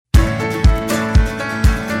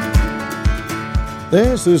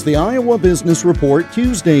This is the Iowa Business Report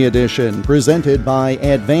Tuesday edition, presented by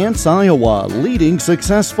Advance Iowa, leading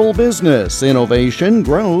successful business, innovation,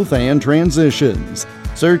 growth, and transitions.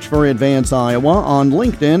 Search for Advance Iowa on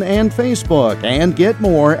LinkedIn and Facebook, and get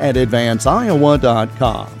more at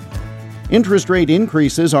advanceiowa.com. Interest rate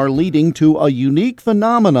increases are leading to a unique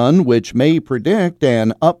phenomenon which may predict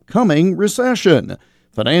an upcoming recession.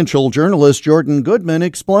 Financial journalist Jordan Goodman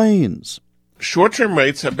explains. Short-term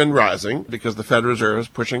rates have been rising because the Federal Reserve is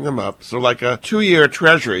pushing them up. So like a 2-year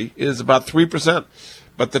Treasury is about 3%.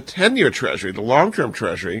 But the 10-year Treasury, the long-term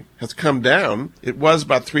Treasury, has come down. It was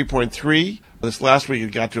about 3.3. This last week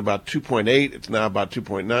it got to about 2.8. It's now about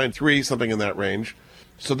 2.93, something in that range.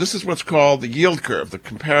 So this is what's called the yield curve, the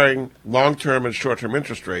comparing long-term and short-term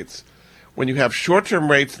interest rates. When you have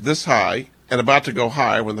short-term rates this high, and about to go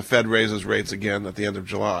high when the Fed raises rates again at the end of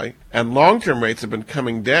July, and long-term rates have been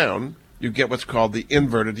coming down, you get what's called the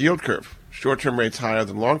inverted yield curve. Short-term rates higher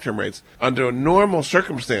than long-term rates. Under normal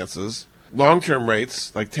circumstances, long-term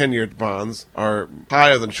rates, like 10-year bonds, are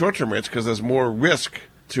higher than short-term rates because there's more risk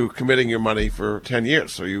to committing your money for 10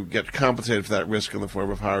 years. So you get compensated for that risk in the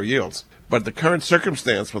form of higher yields. But the current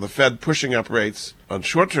circumstance with the Fed pushing up rates on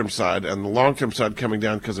short-term side and the long-term side coming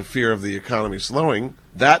down because of fear of the economy slowing,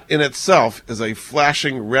 that in itself is a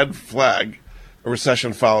flashing red flag. A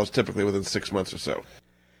recession follows typically within 6 months or so.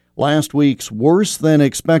 Last week's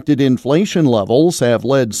worse-than-expected inflation levels have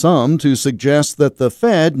led some to suggest that the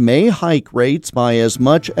Fed may hike rates by as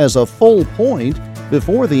much as a full point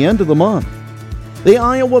before the end of the month. The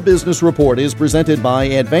Iowa Business Report is presented by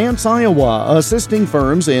Advance Iowa, assisting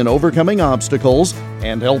firms in overcoming obstacles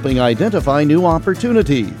and helping identify new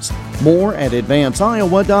opportunities. More at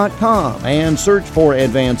advanceiowa.com and search for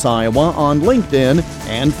Advance Iowa on LinkedIn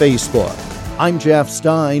and Facebook. I'm Jeff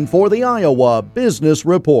Stein for the Iowa Business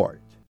Report.